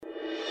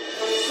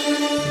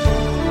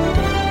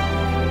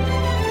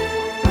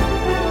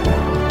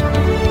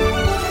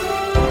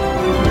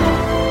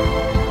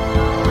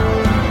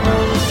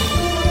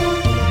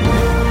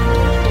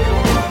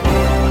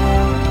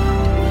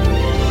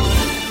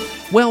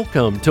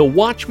Welcome to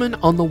Watchman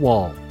on the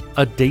Wall,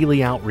 a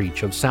daily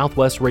outreach of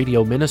Southwest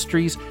Radio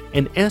Ministries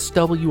and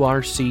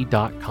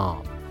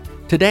SWRC.com.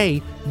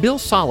 Today, Bill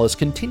Salus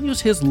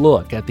continues his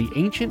look at the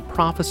ancient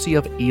prophecy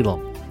of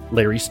Elam.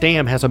 Larry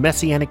Stamm has a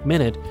Messianic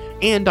Minute,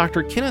 and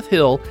Dr. Kenneth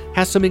Hill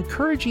has some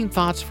encouraging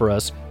thoughts for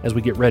us as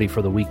we get ready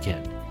for the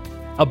weekend.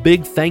 A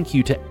big thank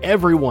you to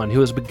everyone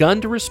who has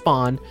begun to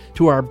respond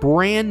to our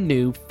brand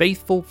new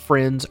Faithful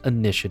Friends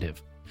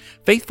initiative.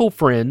 Faithful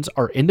Friends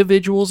are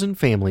individuals and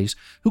families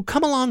who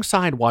come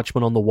alongside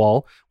Watchman on the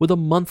Wall with a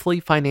monthly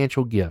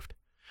financial gift.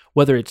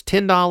 Whether it's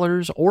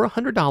 $10 or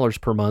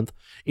 $100 per month,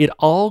 it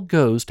all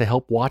goes to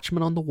help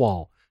Watchman on the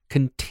Wall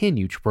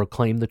continue to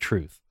proclaim the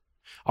truth.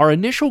 Our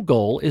initial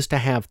goal is to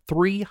have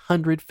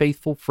 300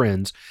 faithful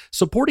friends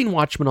supporting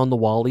Watchman on the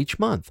Wall each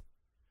month.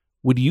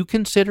 Would you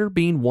consider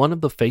being one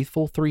of the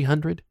faithful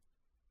 300?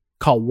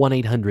 Call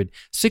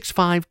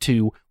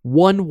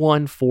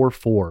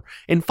 1-800-652-1144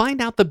 and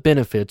find out the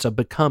benefits of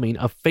becoming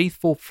a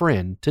faithful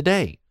friend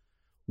today.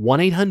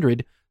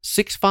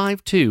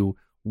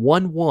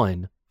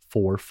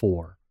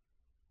 1-800-652-1144.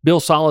 Bill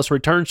Salus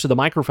returns to the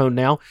microphone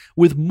now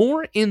with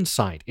more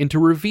insight into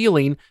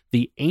revealing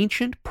the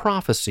ancient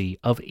prophecy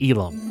of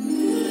Elam.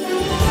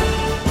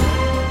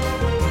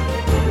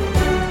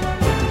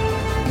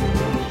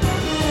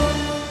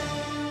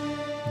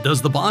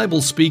 Does the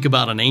Bible speak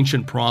about an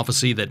ancient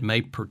prophecy that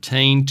may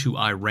pertain to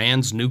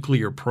Iran's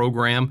nuclear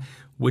program,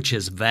 which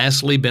has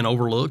vastly been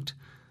overlooked?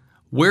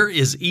 Where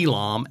is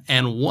Elam,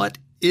 and what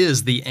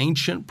is the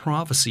ancient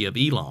prophecy of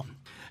Elam?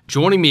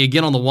 Joining me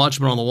again on the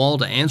Watchman on the Wall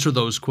to answer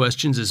those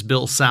questions is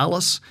Bill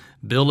Salus.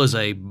 Bill is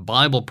a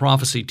Bible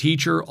prophecy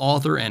teacher,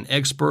 author, and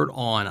expert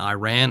on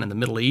Iran and the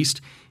Middle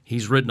East.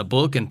 He's written a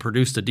book and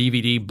produced a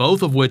DVD,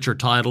 both of which are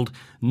titled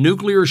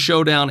Nuclear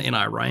Showdown in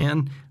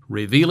Iran,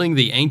 Revealing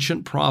the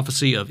Ancient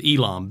Prophecy of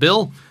Elam.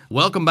 Bill,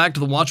 welcome back to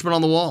the Watchman on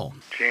the Wall.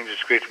 James,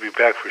 it's great to be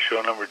back for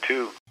show number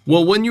 2.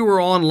 Well, when you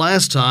were on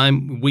last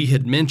time, we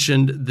had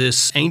mentioned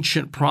this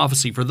ancient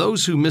prophecy. For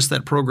those who missed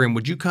that program,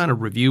 would you kind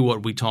of review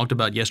what we talked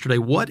about yesterday?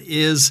 What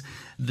is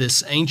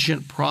this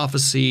ancient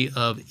prophecy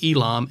of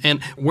Elam,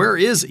 and where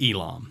is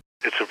Elam?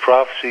 It's a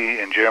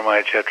prophecy in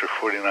Jeremiah chapter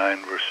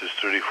 49, verses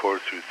 34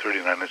 through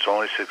 39. It's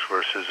only 6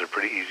 verses. They're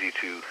pretty easy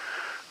to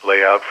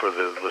lay out for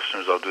the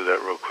listeners. I'll do that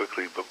real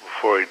quickly. But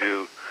before I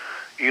do,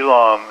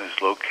 Elam is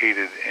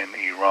located in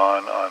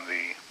Iran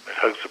it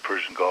hugs the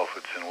Persian Gulf.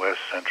 It's in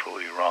west central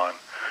Iran.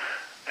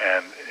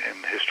 And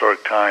in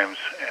historic times,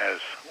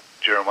 as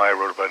Jeremiah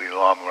wrote about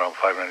Elam around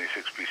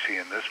 596 BC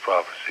in this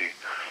prophecy,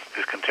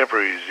 his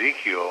contemporary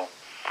Ezekiel,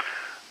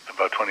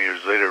 about 20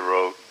 years later,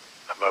 wrote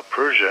about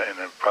Persia in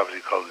a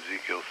prophecy called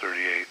Ezekiel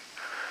 38.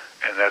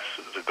 And that's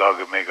the Gog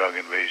and Magog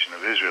invasion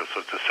of Israel.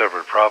 So it's a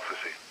separate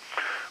prophecy.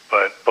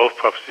 But both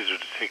prophecies are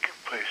to take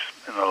place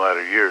in the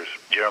latter years.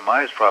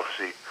 Jeremiah's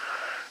prophecy,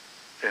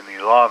 in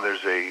Elam,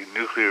 there's a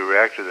nuclear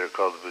reactor there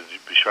called the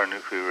Bushehr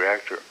nuclear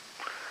reactor.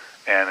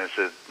 And it's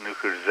a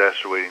nuclear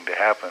disaster waiting to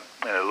happen.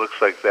 And it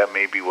looks like that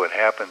may be what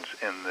happens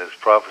in this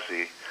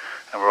prophecy.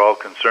 And we're all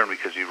concerned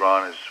because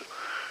Iran is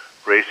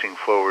racing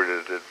forward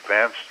at an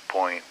advanced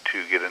point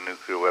to get a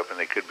nuclear weapon.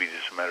 They could be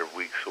just a matter of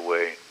weeks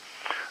away.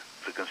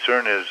 The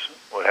concern is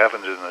what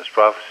happens in this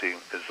prophecy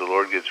is the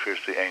Lord gets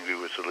fiercely angry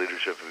with the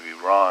leadership of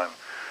Iran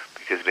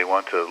because they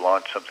want to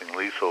launch something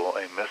lethal,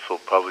 a missile,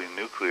 probably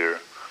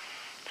nuclear,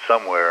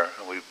 somewhere.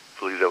 And we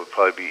believe that would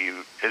probably be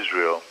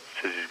Israel.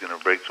 It says he's going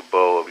to break the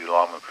bow of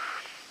Elam and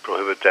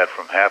prohibit that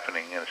from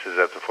happening. And it says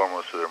at the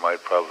foremost of their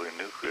might, probably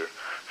nuclear.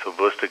 So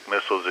ballistic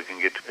missiles that can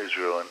get to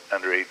Israel in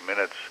under 8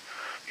 minutes,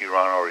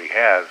 Iran already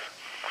has.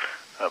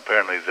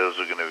 Apparently those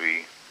are going to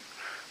be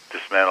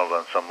dismantled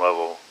on some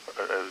level.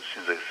 As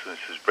soon as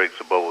it breaks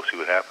the bow, we'll see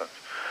what happens.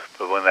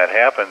 But when that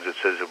happens, it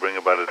says it'll bring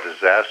about a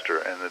disaster.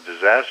 And the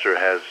disaster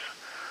has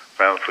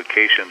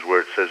ramifications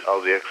where it says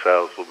all the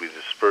exiles will be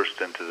dispersed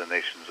into the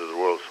nations of the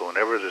world. So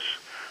whenever this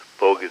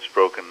bow gets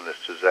broken and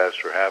this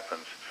disaster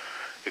happens,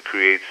 it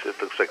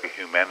looks like a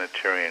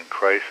humanitarian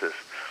crisis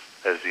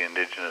as the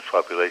indigenous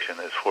population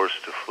is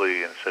forced to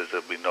flee. And it says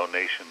there'll be no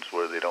nations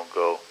where they don't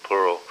go,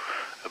 plural.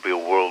 It'll be a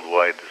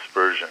worldwide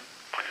dispersion.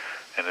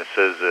 And it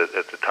says that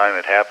at the time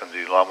it happens,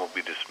 Elam will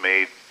be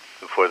dismayed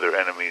before their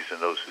enemies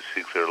and those who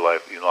seek their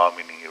life. Elam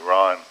meaning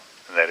Iran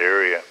in that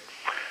area,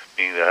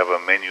 meaning they have a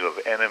menu of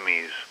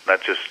enemies,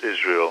 not just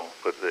Israel,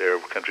 but the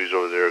Arab countries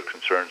over there are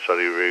concerned,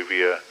 Saudi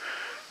Arabia,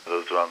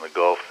 those around the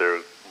Gulf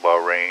there,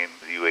 Bahrain,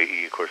 the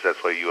UAE. Of course,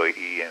 that's why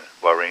UAE and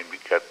Bahrain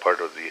got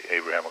part of the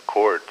Abraham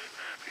Accords,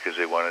 because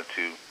they wanted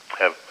to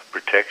have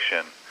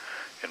protection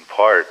in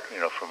part,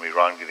 from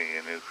Iran getting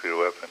a nuclear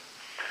weapon.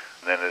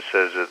 And then it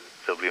says that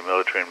there'll be a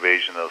military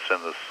invasion. They'll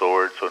send the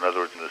sword. So in other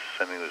words,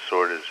 sending the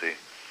sword is the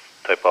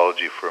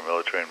typology for a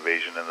military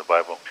invasion in the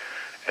Bible.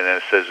 And then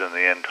it says in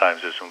the end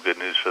times, there's some good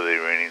news for the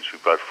Iranians we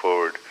brought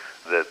forward,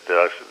 that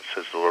it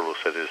says the Lord will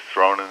set his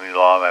throne in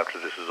Elam after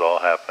this has all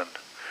happened.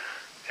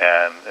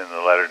 And in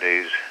the latter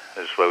days,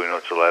 that's why we know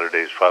it's the latter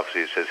days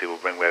prophecy, it says he will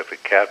bring back the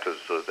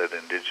captives, so that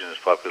indigenous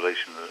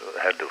population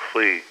had to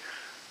flee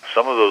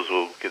Some of those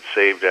will get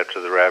saved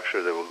after the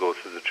rapture. They will go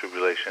through the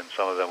tribulation.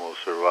 Some of them will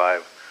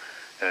survive.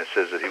 And it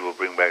says that he will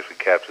bring back the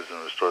captives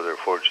and restore their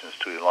fortunes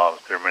to Elam.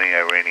 There are many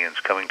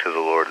Iranians coming to the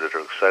Lord that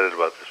are excited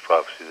about this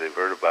prophecy. They've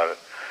heard about it.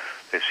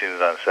 They've seen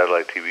it on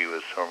satellite TV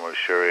with Hormuz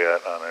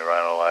Shariat on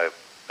Iran Alive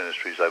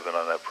Ministries. I've been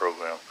on that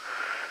program.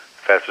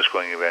 The fastest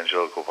growing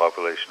evangelical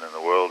population in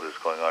the world is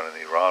going on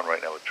in Iran right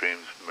now with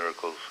dreams,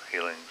 miracles,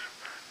 healings,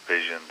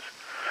 visions.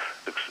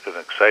 It's an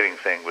exciting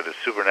thing, but it's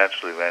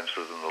supernatural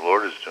evangelism the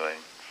Lord is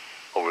doing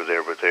over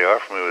there. But they are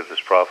familiar with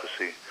this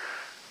prophecy,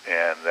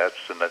 and that's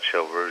the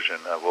nutshell version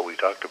of what we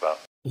talked about.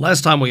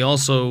 Last time we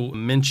also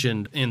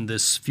mentioned in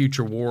this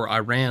future war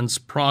Iran's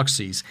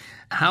proxies.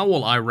 How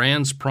will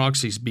Iran's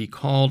proxies be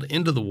called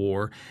into the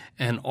war,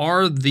 and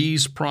are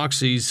these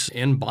proxies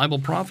in Bible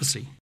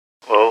prophecy?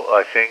 Well,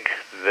 I think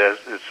that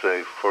it's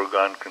a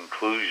foregone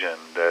conclusion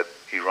that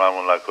Iran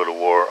will not go to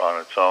war on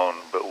its own,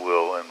 but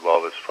will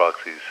involve its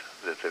proxies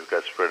that they've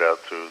got spread out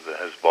through the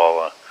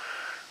Hezbollah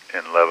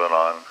in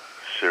Lebanon,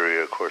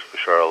 Syria. Of course,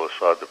 Bashar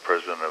al-Assad, the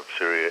president of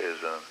Syria,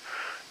 is an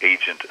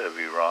agent of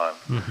Iran.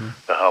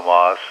 The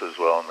Hamas as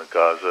well in the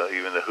Gaza.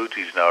 Even the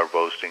Houthis now are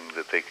boasting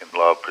that they can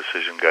lob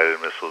precision-guided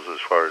missiles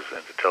as far as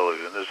into Tel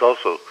Aviv. And there's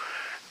also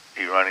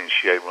Iranian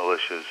Shiite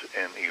militias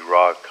in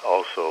Iraq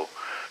also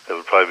that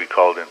would probably be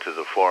called into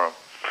the forum.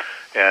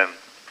 And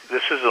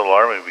this is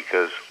alarming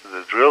because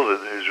the drill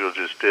that Israel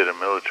just did, a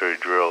military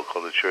drill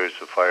called the Chariots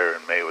of Fire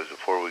in May, was a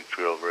 4-week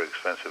drill, very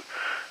expensive.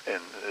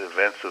 In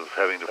events of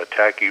having to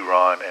attack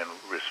Iran and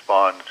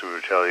respond to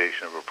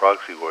retaliation of a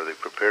proxy war, they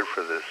prepared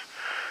for this.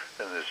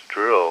 In this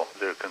drill,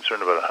 they're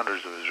concerned about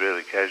hundreds of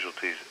Israeli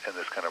casualties in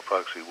this kind of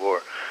proxy war.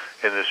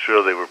 In this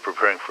drill, they were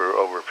preparing for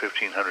over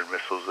 1,500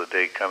 missiles a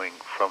day coming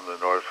from the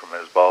north from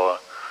Hezbollah.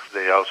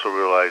 They also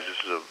realized,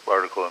 this is an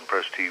article in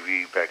Press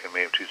TV back in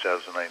May of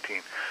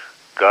 2019,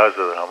 Gaza,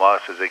 the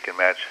Hamas says they can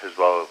match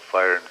Hezbollah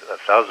firing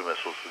 1,000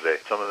 missiles a day.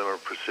 Some of them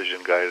are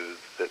precision-guided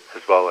that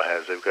Hezbollah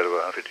has. They've got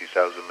about 50,000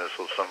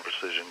 missiles, some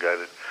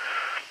precision-guided.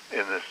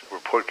 In this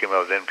report came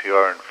out with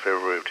NPR in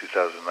February of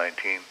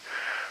 2019.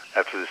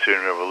 After the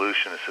Syrian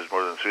Revolution, it says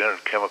more than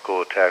 300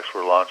 chemical attacks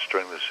were launched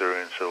during the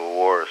Syrian Civil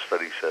War, a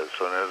study says.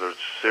 So in other words,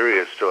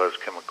 Syria still has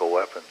chemical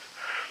weapons,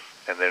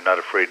 and they're not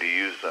afraid to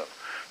use them.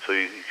 So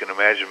you can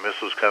imagine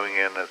missiles coming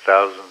in at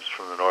thousands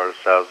from the north,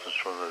 thousands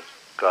from the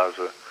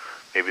Gaza,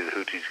 maybe the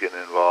Houthis getting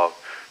involved,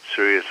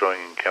 Syria throwing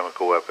in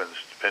chemical weapons,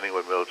 depending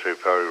what military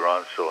power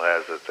Iran still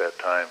has at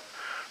that time,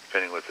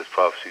 depending what this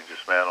prophecy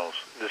dismantles.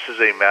 This is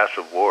a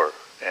massive war,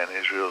 and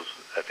Israel's,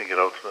 I think it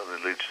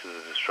ultimately leads to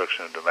the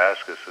destruction of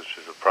Damascus, which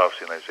is a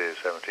prophecy in Isaiah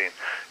 17.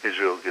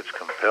 Israel gets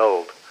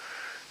compelled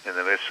in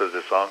the midst of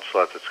this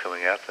onslaught that's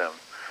coming at them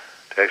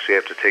to actually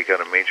have to take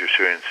out a major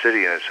Syrian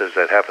city, and it says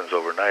that happens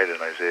overnight in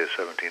Isaiah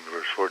 17,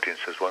 verse 14. It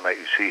says, one night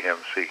you see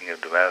him, speaking of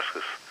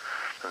Damascus,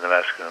 and the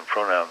masculine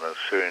pronoun, the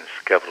Syrian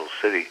capital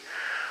city,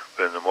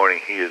 but in the morning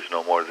he is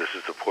no more. This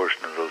is the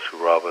portion of those who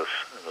rob us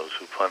and those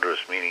who plunder us,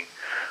 meaning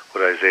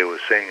what Isaiah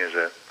was saying is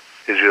that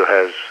Israel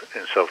has,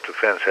 in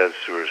self-defense, has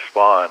to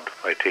respond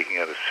by taking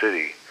out a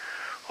city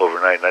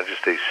overnight, not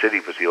just a city,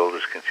 but the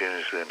oldest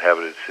continuously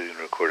inhabited city in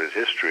recorded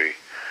history.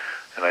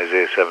 In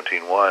Isaiah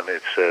 17:1,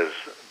 it says,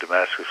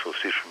 Damascus will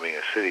cease from being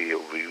a city, it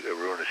will be a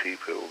ruinous heap,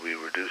 it will be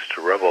reduced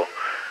to rubble.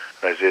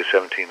 And Isaiah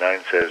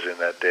 17:9 says, in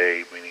that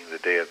day, meaning the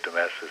day of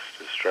Damascus'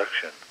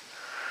 destruction,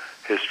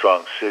 his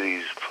strong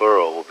cities,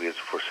 plural, will be its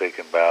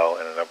forsaken bough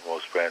and an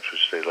uppermost branch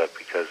which they left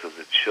because of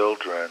the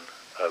children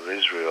of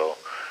Israel,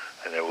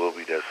 and there will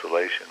be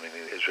desolation,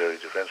 meaning the Israeli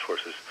Defense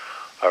Forces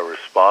are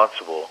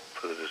responsible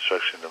for the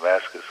destruction of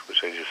Damascus,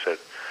 which I just said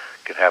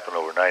can happen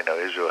overnight. Now,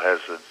 Israel has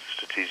the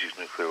strategic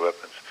nuclear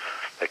weapons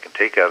that can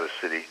take out a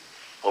city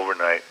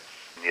overnight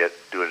and yet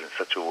do it in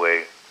such a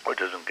way where it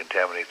doesn't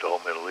contaminate the whole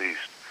Middle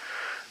East,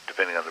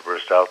 depending on the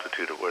burst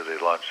altitude of where they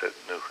launch that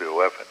nuclear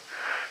weapon.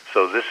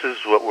 So this is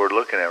what we're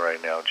looking at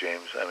right now,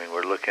 James. I mean,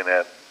 we're looking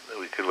at,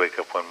 we could wake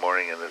up one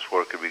morning and this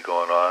war could be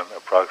going on, a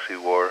proxy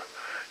war.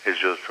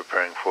 Israel's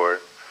preparing for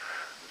it.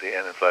 At the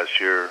end of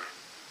last year,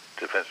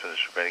 Defense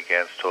Minister Benny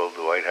Gantz told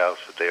the White House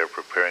that they are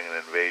preparing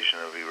an invasion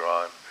of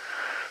Iran.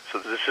 So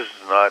this is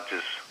not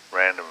just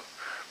random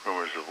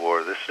rumors of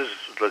war. This is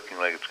looking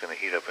like it's going to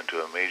heat up into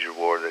a major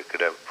war that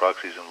could have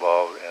proxies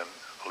involved and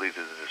lead to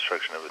the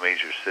destruction of a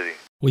major city.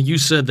 Well, you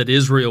said that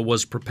Israel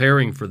was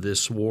preparing for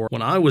this war.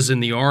 When I was in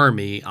the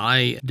Army,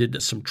 I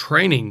did some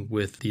training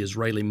with the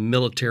Israeli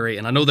military,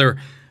 and I know they're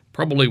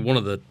probably one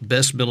of the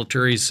best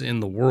militaries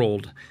in the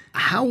world.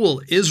 How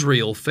will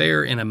Israel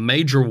fare in a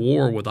major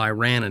war with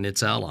Iran and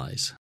its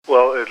allies?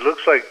 Well, it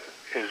looks like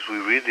as we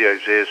read the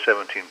Isaiah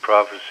 17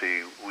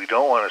 prophecy, we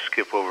don't want to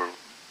skip over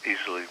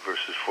easily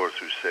verses 4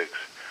 through 6,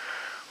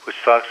 which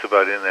talks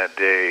about in that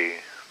day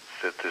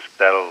that this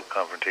battle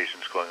confrontation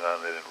is going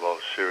on that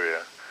involves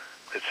Syria.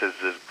 It says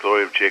the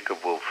glory of Jacob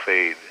will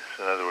fade.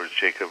 So in other words,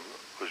 Jacob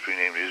was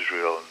renamed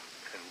Israel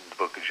in the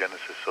book of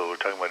Genesis, so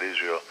we're talking about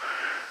Israel.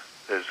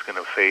 It's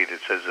going to fade. It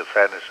says the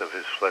fatness of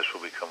his flesh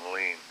will become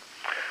lean.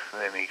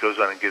 And then he goes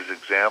on and gives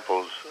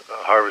examples,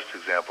 harvest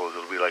examples.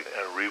 It'll be like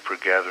a reaper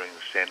gathering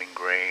standing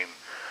grain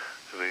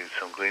There'll be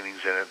some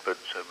gleanings in it, but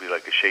it'll be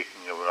like a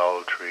shaking of an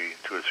olive tree,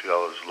 2 or 3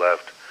 olives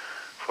left,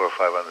 4 or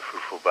 5 on the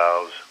fruitful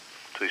boughs.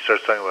 So he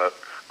starts talking about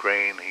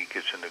grain. He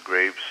gets into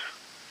grapes,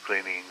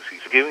 gleanings.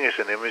 He's giving us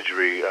an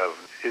imagery of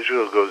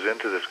Israel goes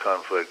into this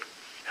conflict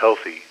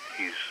healthy.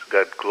 He's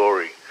got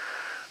glory,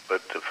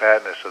 but the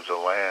fatness of the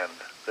land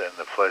and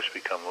the flesh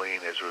become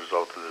lean as a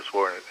result of this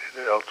war. And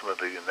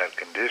ultimately, in that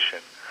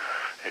condition,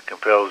 it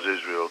compels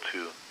Israel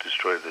to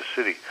destroy the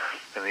city.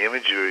 And the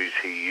imageries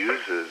he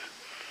uses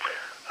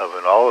of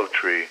an olive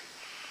tree,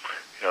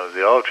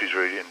 the olive tree is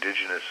very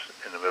indigenous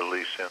in the Middle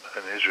East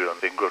and Israel.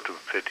 They can grow up to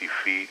 50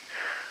 feet,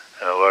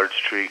 and a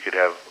large tree could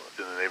have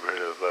in the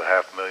neighborhood of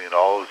 500,000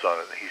 olives on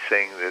it. He's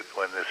saying that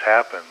when this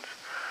happens,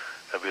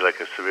 there'll be like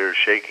a severe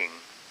shaking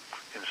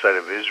inside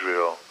of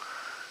Israel,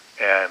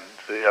 and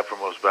the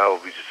uppermost bough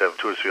will be just have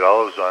 2 or 3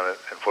 olives on it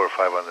and 4 or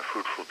 5 on the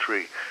fruitful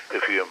tree.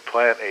 If you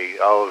implant a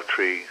olive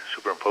tree,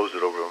 superimpose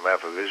it over a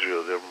map of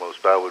Israel, the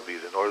uppermost bough would be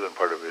the northern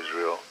part of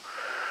Israel,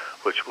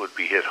 which would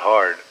be hit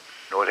hard.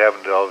 And what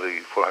happened to all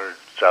the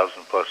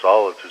 400,000 plus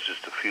olives is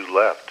just a few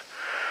left.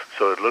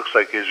 So it looks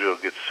like Israel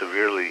gets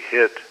severely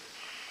hit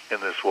in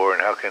this war,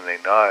 and how can they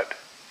not,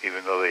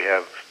 even though they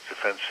have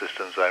defense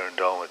systems, Iron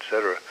Dome,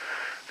 etc.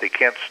 They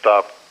can't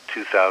stop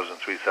 2,000,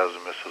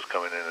 3,000 missiles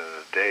coming in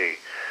a day.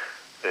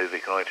 They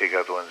can only take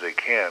out the ones they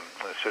can,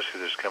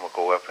 especially there's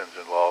chemical weapons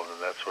involved and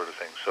that sort of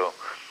thing. So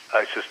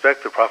I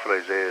suspect the prophet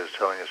Isaiah is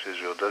telling us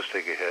Israel does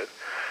take a hit.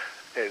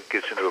 It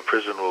gets into a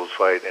prison rules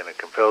fight, and it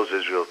compels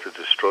Israel to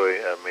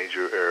destroy a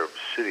major Arab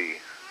city,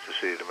 the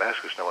city of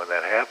Damascus. Now, when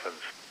that happens,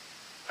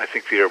 I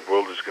think the Arab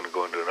world is going to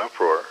go into an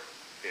uproar.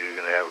 You're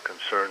going to have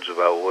concerns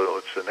about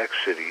what's the next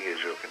city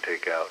Israel can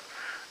take out.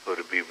 Would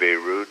it be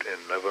Beirut in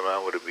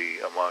Lebanon? Would it be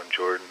Amman,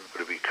 Jordan?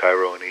 Would it be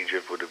Cairo in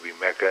Egypt? Would it be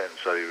Mecca in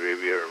Saudi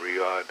Arabia or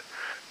Riyadh?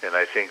 And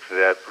I think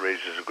that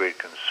raises a great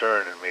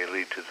concern and may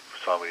lead to the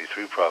Psalm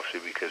 83 prophecy,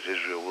 because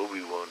Israel will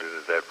be wounded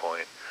at that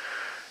point,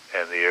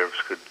 and the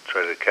Arabs could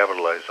try to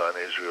capitalize on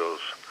Israel's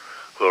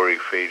glory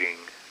fading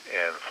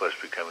and flesh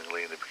becoming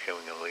lean, and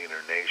becoming a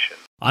leaner nation.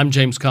 I'm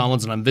James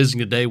Collins, and I'm visiting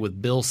today with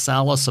Bill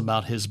Salus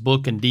about his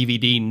book and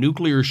DVD,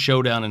 Nuclear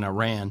Showdown in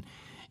Iran.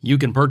 You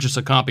can purchase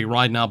a copy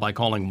right now by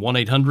calling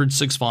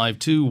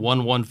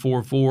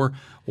 1-800-652-1144,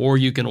 or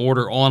you can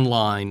order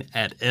online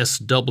at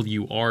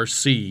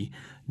swrc.com.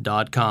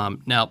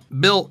 Now,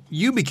 Bill,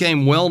 you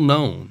became well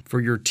known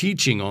for your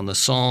teaching on the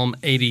Psalm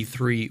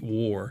 83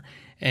 war,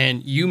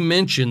 and you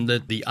mentioned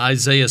that the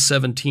Isaiah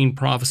 17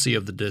 prophecy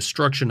of the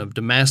destruction of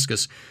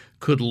Damascus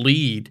could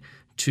lead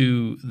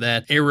to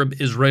that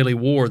Arab-Israeli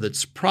war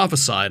that's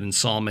prophesied in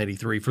Psalm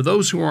 83. For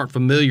those who aren't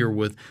familiar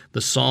with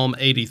the Psalm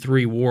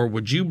 83 war,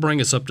 would you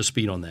bring us up to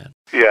speed on that?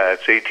 Yeah,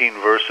 it's 18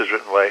 verses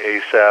written by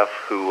Asaph,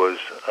 who was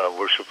a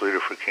worship leader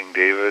for King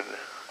David.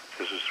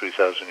 This was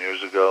 3,000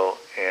 years ago,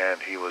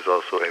 and he was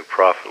also a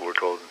prophet, we're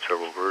told in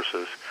several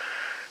verses.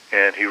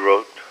 And he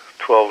wrote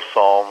 12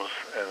 psalms,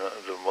 and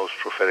the most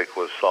prophetic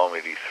was Psalm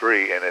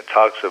 83, and it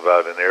talks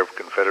about an Arab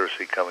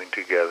confederacy coming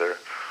together,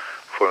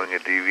 forming a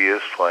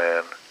devious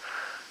plan.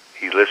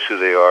 He lists who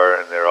they are,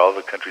 and they're all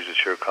the countries that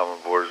share common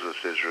borders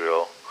with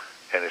Israel.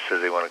 And it says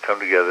they want to come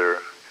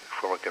together,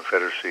 form a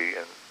confederacy,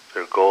 and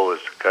their goal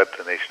is to cut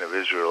the nation of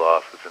Israel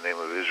off, that the name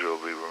of Israel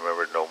will be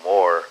remembered no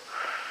more.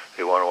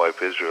 They want to wipe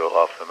Israel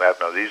off the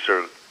map. Now, these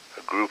are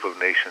a group of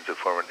nations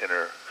that form an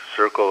inner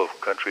circle of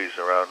countries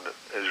around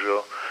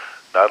Israel,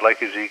 not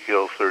like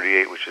Ezekiel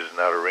 38, which is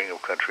not a ring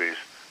of countries,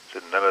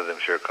 that none of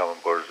them share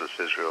common borders with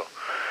Israel.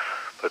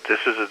 But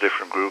this is a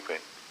different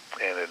grouping,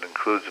 and it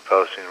includes the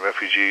Palestinian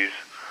refugees,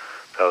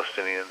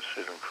 Palestinians,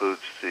 it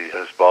includes the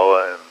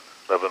Hezbollah in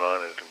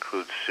Lebanon, it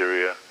includes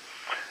Syria,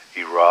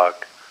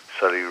 Iraq,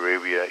 Saudi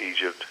Arabia,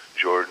 Egypt,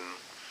 Jordan,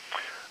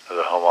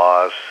 the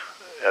Hamas,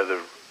 other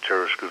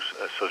terrorist groups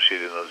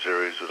associated in those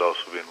areas would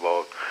also be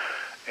involved.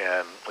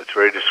 And it's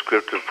very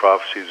descriptive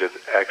prophecy that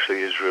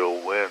actually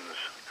Israel wins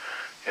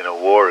in a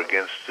war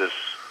against this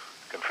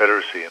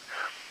confederacy.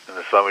 In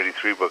the Psalm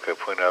 83 book, I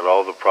point out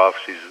all the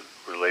prophecies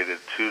related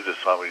to the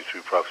Psalm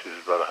 83 prophecies,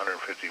 about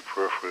 150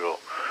 peripheral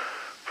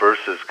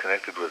verses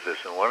connected with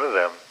this. And one of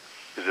them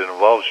is it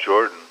involves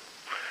Jordan,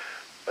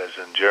 as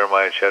in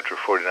Jeremiah chapter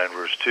 49,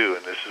 verse 2.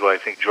 And this is why I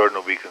think Jordan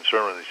will be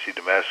concerned when they see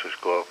Damascus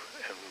go up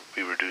and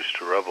be reduced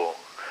to rubble,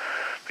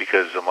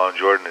 because Mount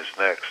Jordan is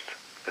next.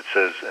 It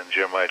says in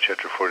Jeremiah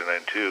chapter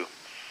 49, 2,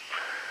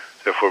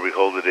 "Therefore,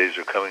 behold, the days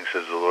are coming,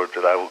 says the Lord,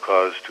 that I will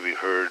cause to be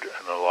heard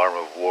an alarm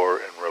of war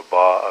in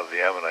Rabbah of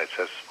the Ammonites."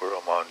 That's where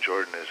Mount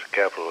Jordan is, the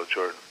capital of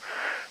Jordan.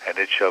 "And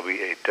it shall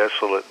be a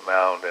desolate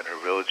mound, and her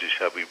villages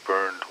shall be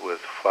burned with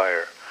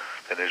fire.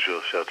 Then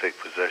Israel shall take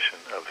possession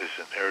of his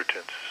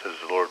inheritance, says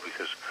the Lord,"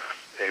 because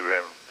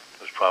Abraham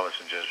was promised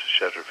in Genesis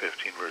chapter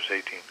 15, verse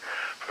 18,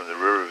 "From the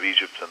river of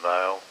Egypt, the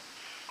Nile,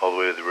 all the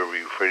way to the river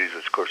Euphrates,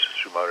 which courses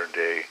through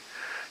modern-day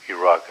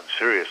Iraq and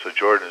Syria." So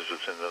Jordan is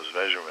within those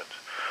measurements.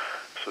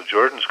 So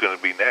Jordan's going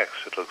to be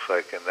next, it looks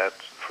like, and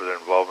that's for their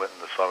involvement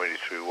in the Psalm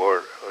 83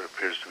 war. It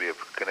appears to be a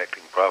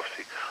connecting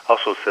prophecy.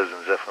 Also says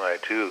in Zephaniah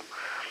 2,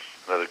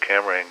 another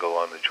camera angle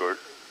on the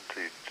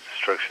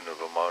destruction of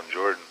Mount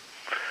Jordan.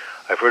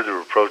 I've heard heard the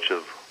reproach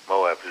of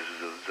Moab. This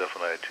is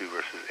Zephaniah 2,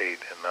 verses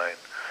 8 and 9.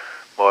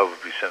 Moab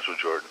would be central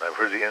Jordan. I've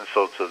heard the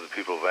insults of the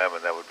people of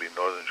Ammon. That would be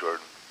northern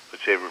Jordan.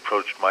 But they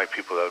reproached my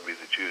people. That would be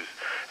the Jews.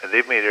 And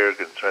they've made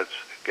arrogant threats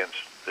against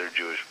their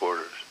Jewish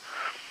borders.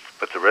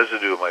 But the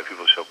residue of my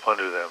people shall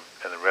plunder them,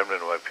 and the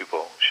remnant of my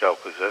people shall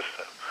possess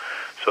them.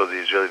 So the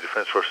Israeli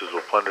Defense Forces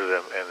will plunder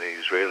them, and the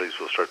Israelis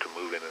will start to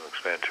move in and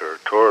expand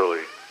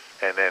territorially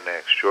and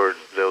annex Jordan.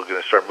 They're going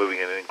to start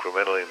moving in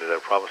incrementally into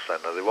that promised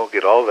land. Now, they won't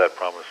get all of that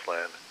promised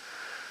land,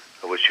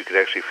 which you could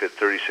actually fit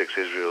 36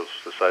 Israels,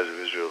 the size of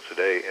Israel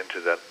today,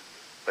 into that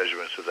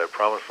measurements of that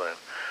promised land.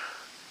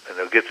 And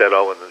they'll get that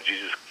all when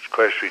Jesus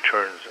Christ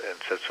returns and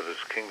sets up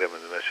his kingdom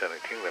in the Messianic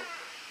kingdom.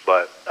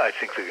 But I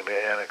think they're going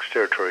to annex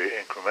territory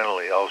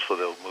incrementally. Also,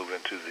 they'll move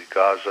into the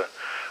Gaza,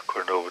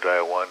 according to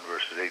Obadiah 1,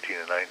 verses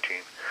 18 and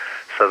 19.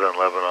 Southern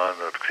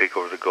Lebanon, they'll take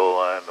over the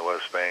Golan, the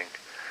West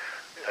Bank.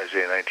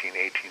 Isaiah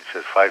 19:18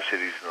 says, 5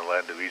 cities in the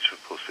land of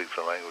Egypt will speak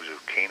the language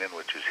of Canaan,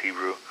 which is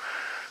Hebrew.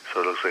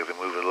 So it looks like they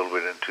move a little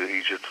bit into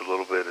Egypt a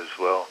little bit as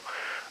well.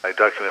 I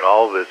document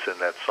all of this in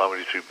that Psalm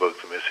 83 book,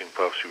 The Missing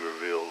Prophecy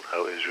Revealed,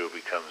 how Israel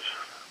becomes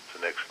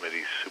the next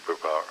Mideast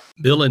superpower.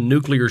 Bill, in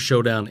Nuclear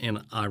Showdown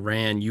in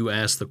Iran, you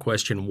asked the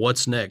question,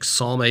 what's next,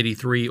 Psalm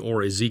 83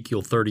 or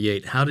Ezekiel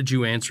 38? How did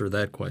you answer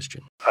that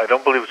question? I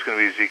don't believe it's going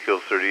to be Ezekiel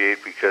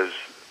 38 because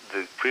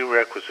the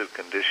prerequisite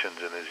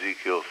conditions in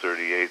Ezekiel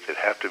 38 that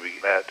have to be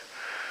met,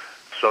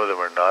 some of them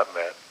are not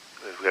met.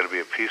 There's got to be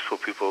a peaceful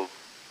people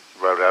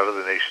brought out of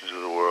the nations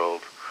of the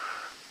world,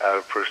 out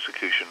of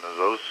persecution.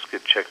 Those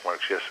get check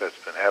marks. Yes, that's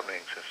been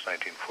happening since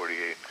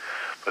 1948.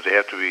 But they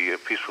have to be a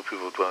peaceful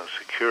people dwelling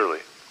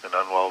securely in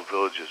unwalled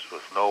villages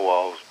with no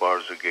walls,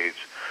 bars, or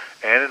gates,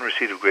 and in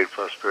receipt of great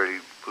prosperity,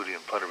 booty,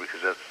 and plunder,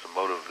 because that's the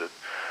motive that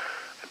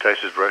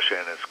entices Russia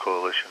and its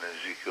coalition in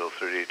Ezekiel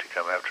 38 to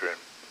come after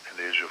into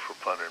Israel for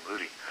plunder and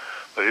booty.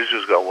 But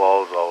Israel's got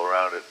walls all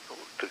around it.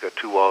 They've got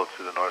 2 walls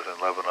to the north in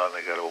Lebanon.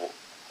 They got a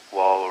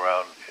wall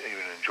around,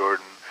 even in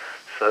Jordan,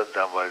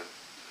 down by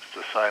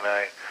the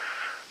Sinai.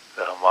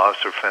 The Hamas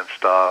are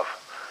fenced off.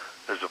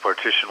 There's a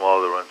partition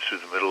wall that runs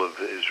through the middle of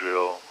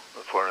Israel,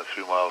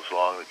 403 miles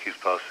long, that keeps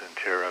Palestinian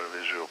terror out of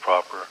Israel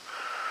proper.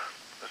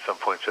 At some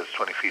points that's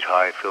 20 feet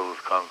high, filled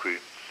with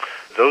concrete.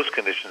 Those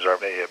conditions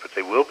aren't met yet, but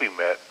they will be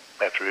met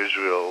after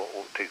Israel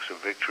takes a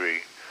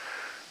victory,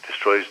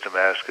 destroys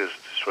Damascus,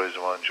 destroys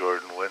them on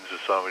Jordan, wins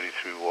the Psalm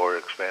 83 war,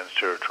 expands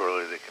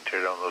territorially. They can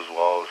tear down those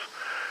walls.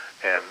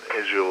 And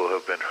Israel will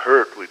have been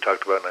hurt, we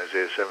talked about in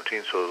Isaiah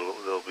 17, so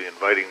they'll be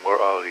inviting more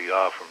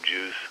aliyah from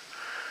Jews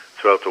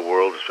throughout the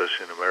world,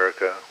 especially in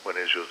America, when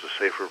Israel's a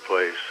safer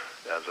place.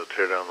 As they'll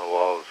tear down the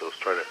walls, they'll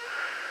try to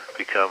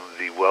become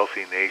the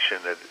wealthy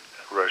nation that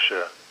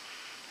Russia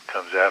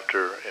comes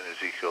after in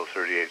Ezekiel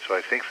 38. So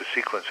I think the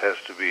sequence has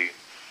to be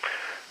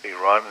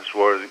Iran's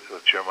war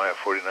with Jeremiah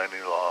 49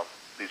 Elam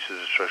leads to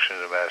the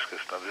destruction of Damascus.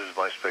 Now this is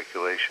my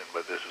speculation,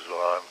 but this is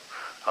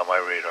on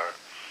my radar.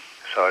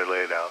 That's how I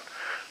lay it out.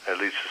 That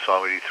leads to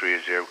Psalm 83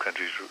 as the Arab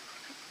countries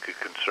get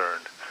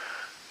concerned.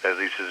 That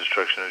leads to the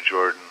destruction of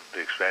Jordan, the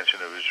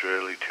expansion of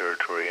Israeli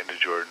territory into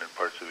Jordan and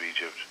parts of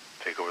Egypt,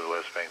 take over the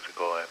West Bank, the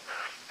Golan,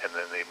 and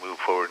then they move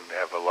forward and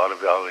have a lot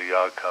of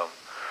aliyah come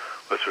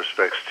with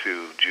respects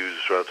to Jews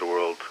throughout the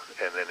world,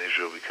 and then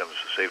Israel becomes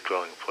a safe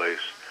dwelling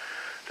place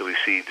that we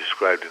see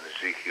described in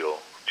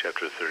Ezekiel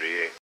chapter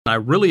 38. I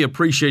really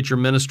appreciate your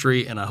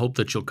ministry, and I hope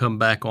that you'll come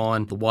back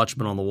on The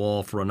Watchman on the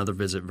Wall for another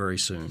visit very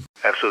soon.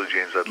 Absolutely,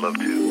 James. I'd love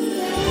to.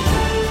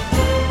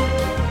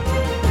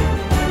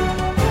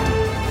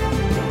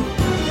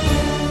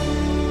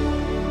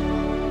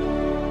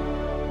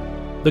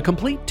 The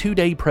complete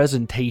 2-day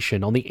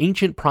presentation on the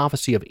ancient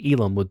prophecy of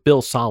Elam with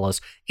Bill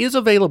Salus is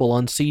available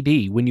on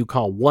CD when you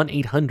call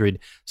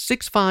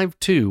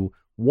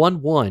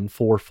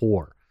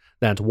 1-800-652-1144.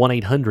 That's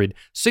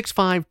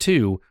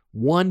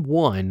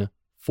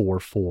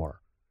 1-800-652-1144.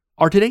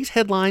 Are today's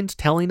headlines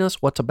telling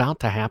us what's about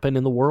to happen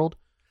in the world?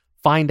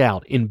 Find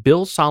out in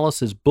Bill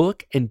Salus's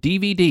book and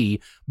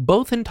DVD,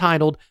 both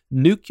entitled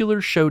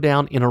Nuclear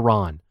Showdown in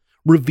Iran,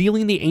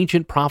 Revealing the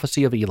Ancient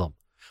Prophecy of Elam.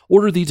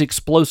 Order these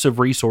explosive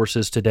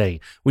resources today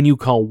when you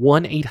call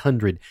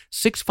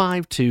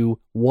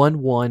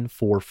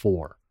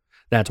 1-800-652-1144.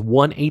 That's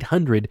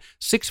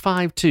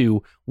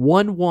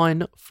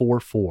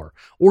 1-800-652-1144.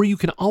 Or you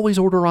can always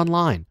order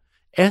online,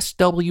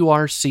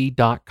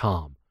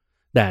 swrc.com.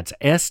 That's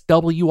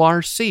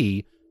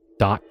swrc.com.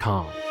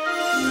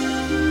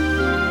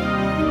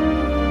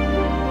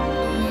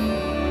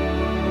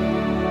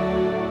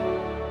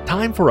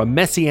 Time for a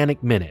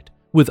Messianic Minute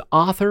with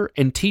author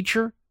and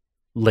teacher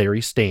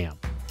Larry Stamm.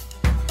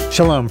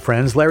 Shalom,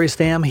 friends. Larry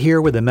Stamm here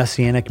with a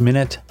Messianic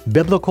Minute,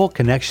 Biblical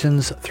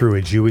Connections Through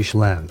a Jewish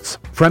Lens.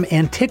 From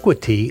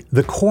antiquity,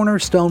 the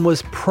cornerstone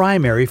was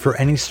primary for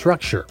any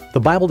structure. The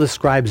Bible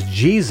describes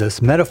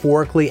Jesus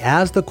metaphorically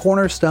as the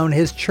cornerstone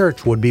his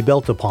church would be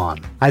built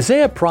upon.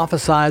 Isaiah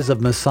prophesies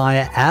of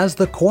Messiah as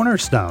the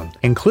cornerstone,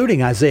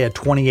 including Isaiah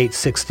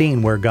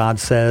 28:16, where God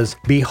says,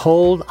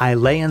 "Behold, I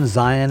lay in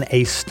Zion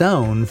a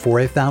stone for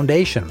a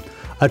foundation,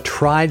 a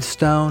tried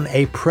stone,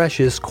 a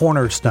precious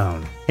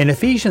cornerstone. In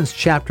Ephesians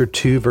chapter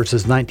 2,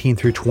 verses 19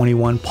 through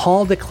 21,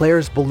 Paul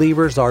declares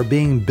believers are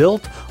being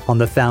built on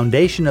the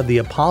foundation of the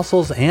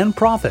apostles and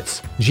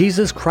prophets,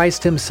 Jesus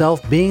Christ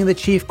himself being the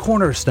chief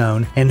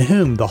cornerstone, in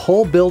whom the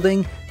whole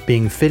building,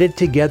 being fitted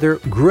together,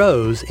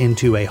 grows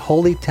into a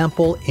holy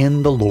temple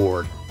in the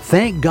Lord.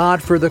 Thank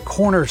God for the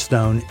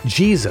cornerstone,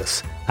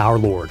 Jesus, our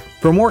Lord.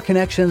 For more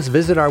connections,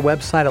 visit our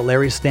website at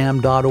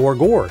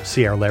larrystam.org or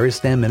see our Larry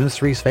Stam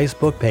Ministries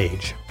Facebook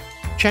page.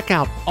 Check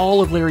out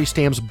all of Larry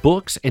Stam's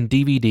books and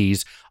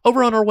DVDs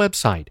over on our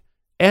website,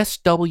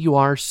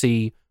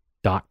 swrc.com.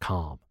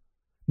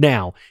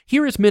 Now,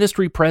 here is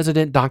Ministry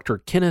President Dr.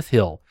 Kenneth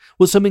Hill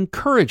with some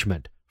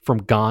encouragement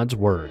from God's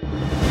Word.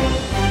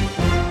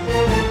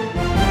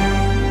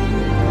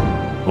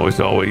 Well,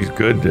 it's always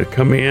good to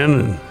come in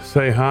and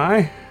say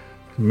hi,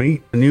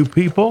 meet new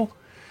people.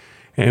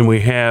 And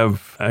we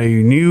have a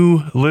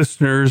new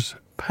listeners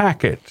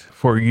packet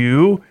for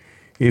you.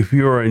 If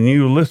you're a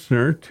new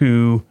listener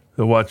to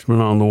the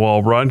Watchman on the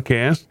Wall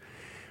broadcast,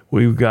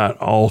 we've got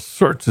all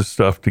sorts of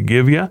stuff to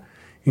give you,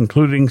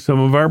 including some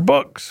of our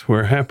books.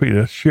 We're happy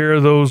to share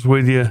those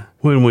with you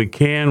when we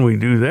can. We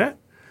do that.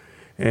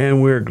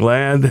 And we're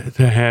glad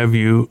to have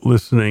you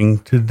listening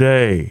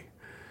today.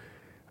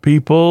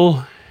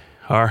 People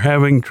are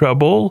having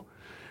trouble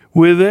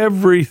with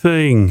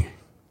everything.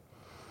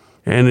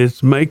 And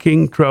it's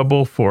making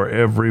trouble for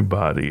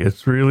everybody.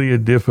 It's really a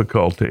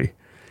difficulty.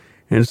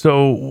 And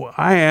so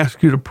I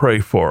ask you to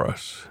pray for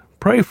us.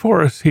 Pray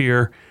for us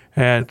here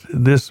at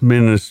this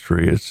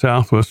ministry, at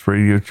Southwest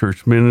Radio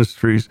Church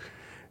Ministries,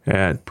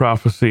 at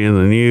Prophecy in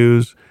the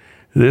News.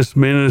 This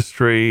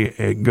ministry,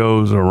 it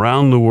goes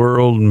around the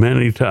world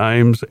many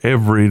times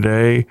every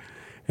day,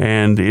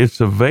 and it's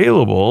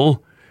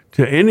available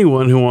to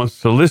anyone who wants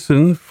to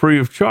listen free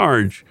of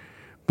charge.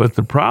 But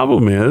the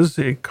problem is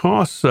it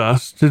costs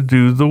us to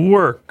do the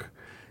work.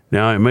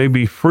 Now, it may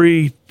be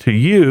free to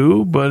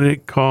you, but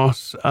it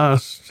costs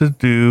us to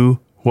do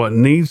what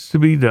needs to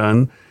be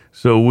done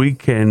so we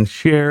can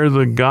share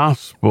the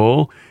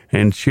gospel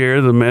and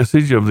share the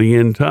message of the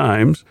end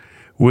times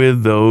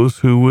with those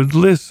who would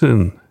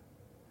listen.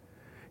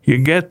 You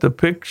get the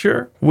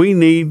picture? We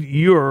need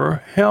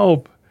your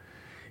help.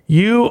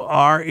 You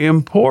are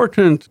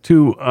important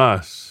to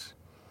us.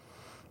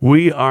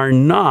 We are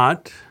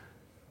not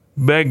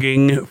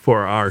begging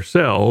for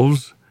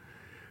ourselves.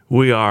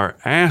 We are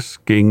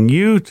asking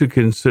you to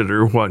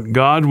consider what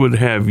God would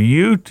have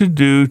you to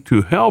do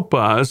to help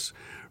us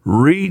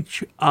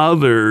reach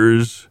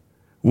others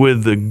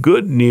with the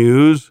good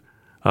news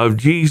of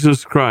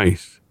Jesus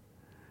Christ.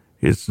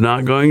 It's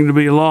not going to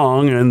be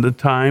long, and the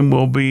time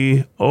will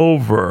be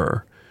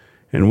over,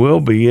 and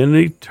we'll be in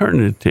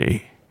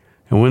eternity.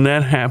 And when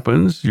that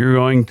happens, you're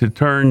going to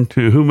turn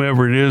to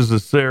whomever it is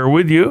that's there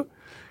with you,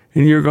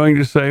 and you're going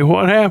to say,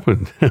 what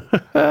happened?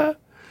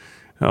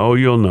 Oh,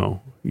 you'll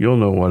know. You'll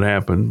know what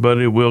happened, but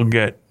it will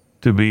get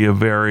to be a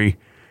very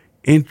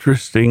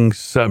interesting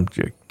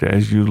subject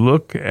as you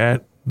look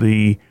at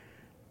the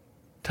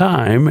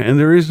time, and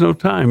there is no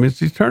time.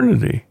 It's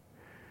eternity.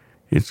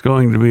 It's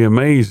going to be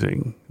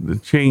amazing, the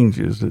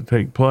changes that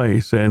take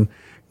place, and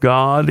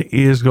God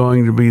is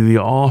going to be the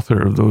author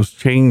of those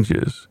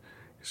changes.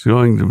 It's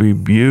going to be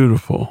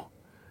beautiful.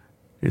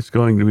 It's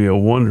going to be a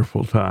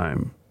wonderful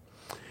time.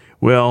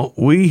 Well,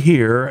 we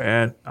here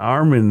at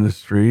our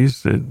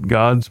ministries that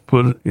God's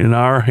put in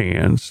our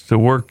hands to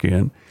work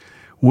in,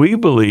 we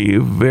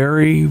believe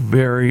very,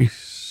 very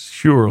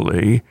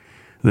surely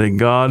that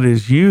God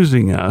is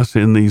using us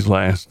in these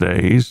last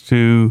days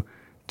to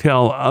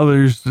tell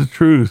others the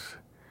truth.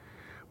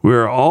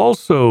 We're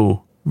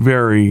also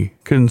very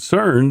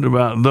concerned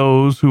about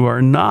those who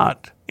are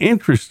not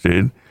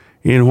interested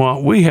in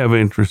what we have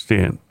interest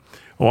in.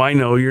 Oh, I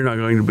know you're not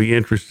going to be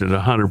interested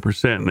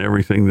 100% in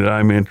everything that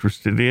I'm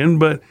interested in,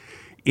 but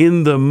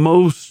in the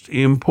most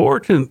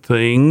important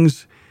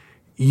things,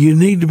 you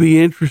need to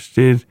be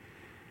interested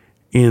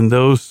in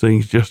those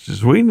things just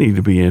as we need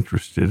to be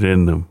interested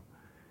in them.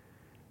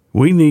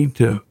 We need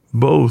to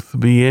both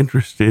be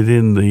interested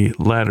in the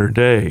latter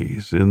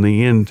days, in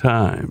the end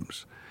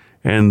times,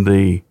 and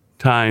the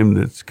time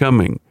that's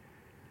coming,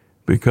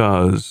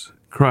 because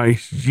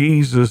Christ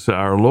Jesus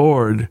our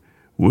Lord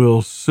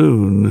will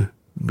soon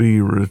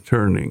be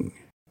returning.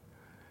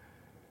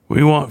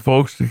 We want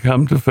folks to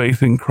come to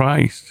faith in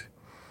Christ.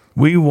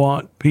 We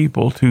want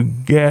people to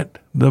get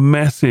the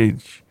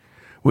message.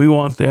 We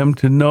want them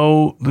to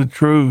know the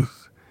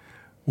truth.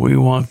 We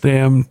want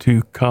them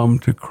to come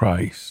to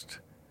Christ.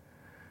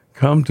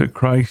 Come to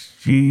Christ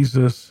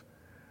Jesus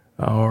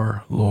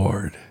our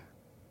Lord.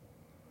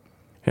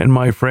 And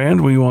my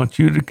friend, we want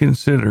you to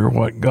consider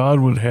what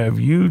God would have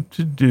you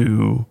to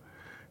do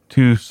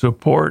to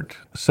support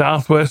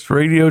Southwest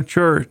Radio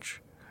Church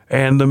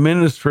and the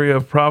ministry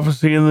of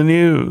Prophecy in the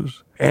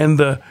News and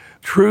the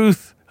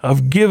truth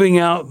of giving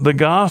out the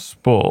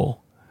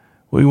gospel.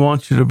 We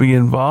want you to be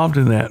involved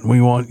in that.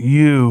 We want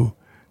you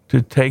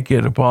to take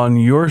it upon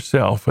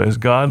yourself as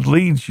God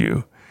leads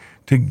you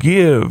to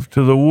give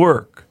to the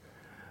work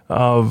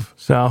of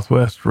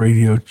Southwest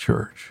Radio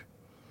Church.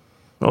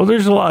 Oh,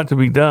 there's a lot to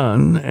be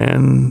done,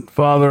 and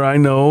Father, I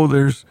know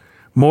there's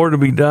more to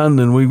be done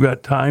than we've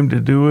got time to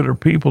do it or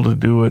people to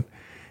do it.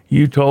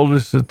 You told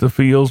us that the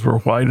fields were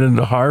white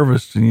unto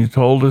harvest, and you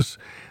told us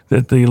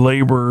that the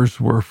laborers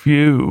were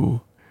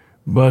few,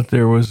 but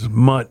there was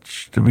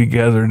much to be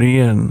gathered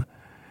in.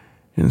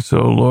 And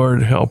so,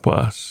 Lord, help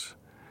us.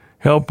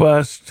 Help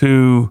us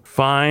to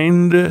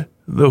find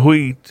the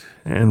wheat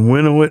and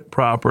winnow it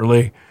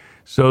properly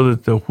so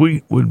that the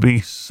wheat would be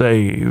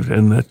saved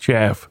and the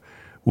chaff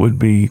would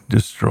be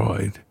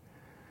destroyed.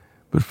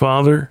 But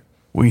Father,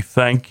 we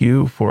thank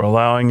you for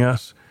allowing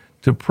us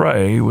to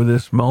pray with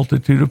this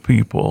multitude of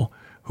people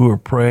who are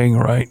praying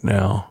right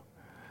now.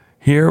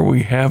 Here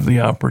we have the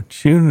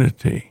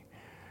opportunity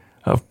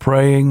of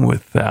praying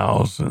with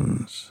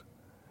thousands,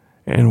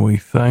 and we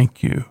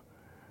thank you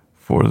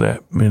for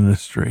that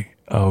ministry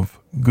of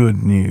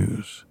good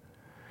news.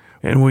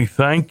 And we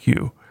thank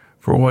you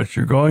for what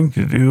you're going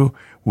to do.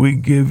 We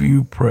give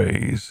you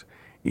praise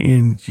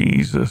in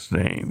Jesus'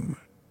 name.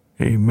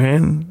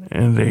 Amen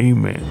and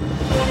amen.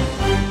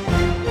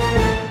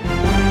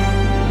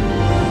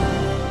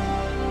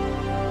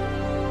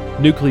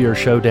 Nuclear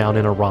Showdown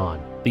in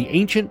Iran, The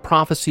Ancient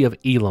Prophecy of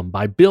Elam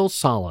by Bill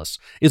Salus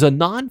is a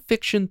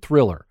nonfiction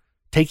thriller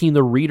taking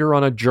the reader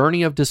on a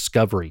journey of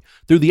discovery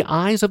through the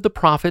eyes of the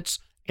prophets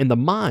and the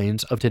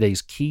minds of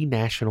today's key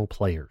national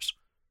players.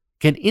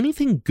 Can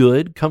anything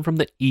good come from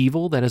the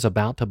evil that is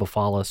about to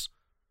befall us?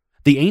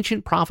 The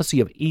Ancient Prophecy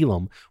of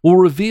Elam will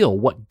reveal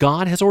what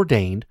God has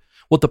ordained,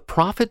 what the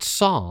prophets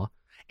saw,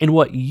 and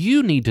what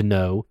you need to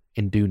know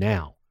and do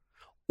now.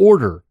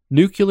 Order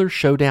Nuclear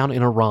Showdown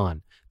in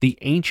Iran, The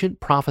Ancient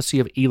Prophecy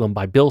of Elam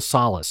by Bill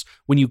Salus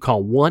when you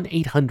call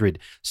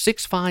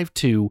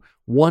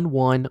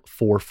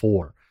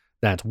 1-800-652-1144.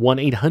 That's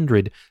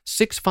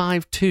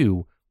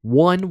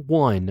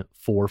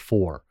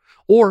 1-800-652-1144.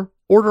 Or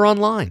order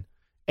online,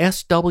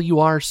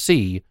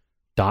 swrc.com.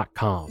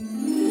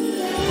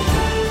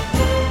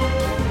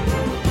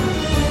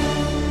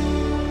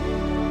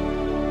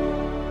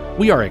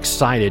 We are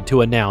excited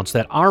to announce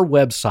that our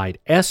website,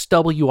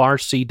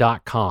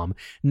 swrc.com,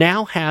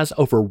 now has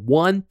over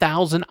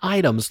 1,000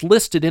 items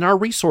listed in our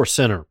Resource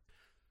Center.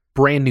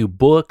 Brand new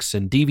books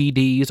and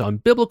DVDs on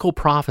biblical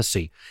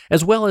prophecy,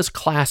 as well as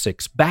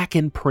classics back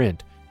in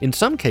print, in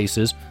some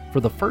cases for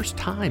the first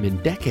time in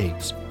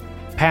decades.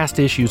 Past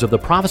issues of the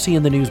Prophecy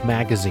in the News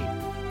magazine,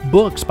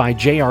 books by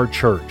J.R.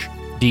 Church,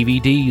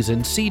 DVDs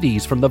and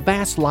CDs from the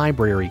vast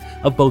library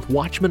of both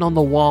Watchmen on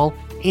the Wall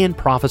and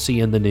Prophecy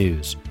in the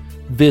News.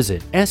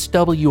 Visit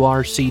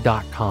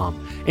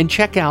swrc.com and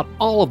check out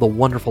all of the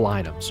wonderful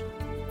items.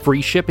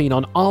 Free shipping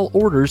on all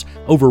orders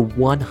over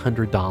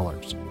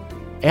 $100.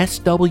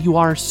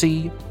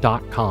 swrc.com.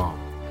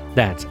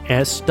 That's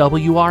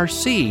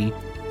swrc.com.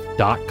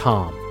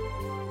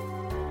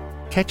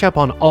 Catch up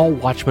on all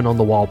Watchmen on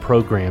the Wall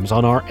programs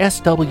on our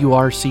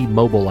SWRC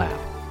mobile app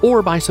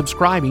or by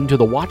subscribing to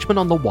the Watchmen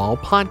on the Wall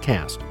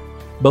podcast.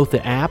 Both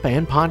the app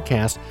and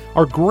podcast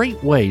are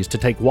great ways to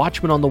take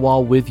Watchmen on the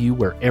Wall with you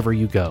wherever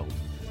you go.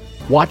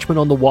 Watchmen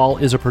on the Wall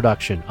is a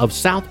production of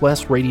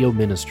Southwest Radio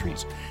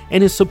Ministries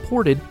and is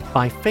supported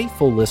by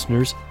faithful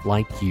listeners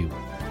like you.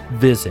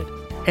 Visit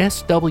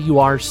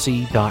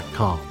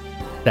swrc.com.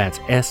 That's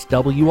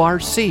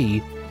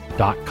swrc.com.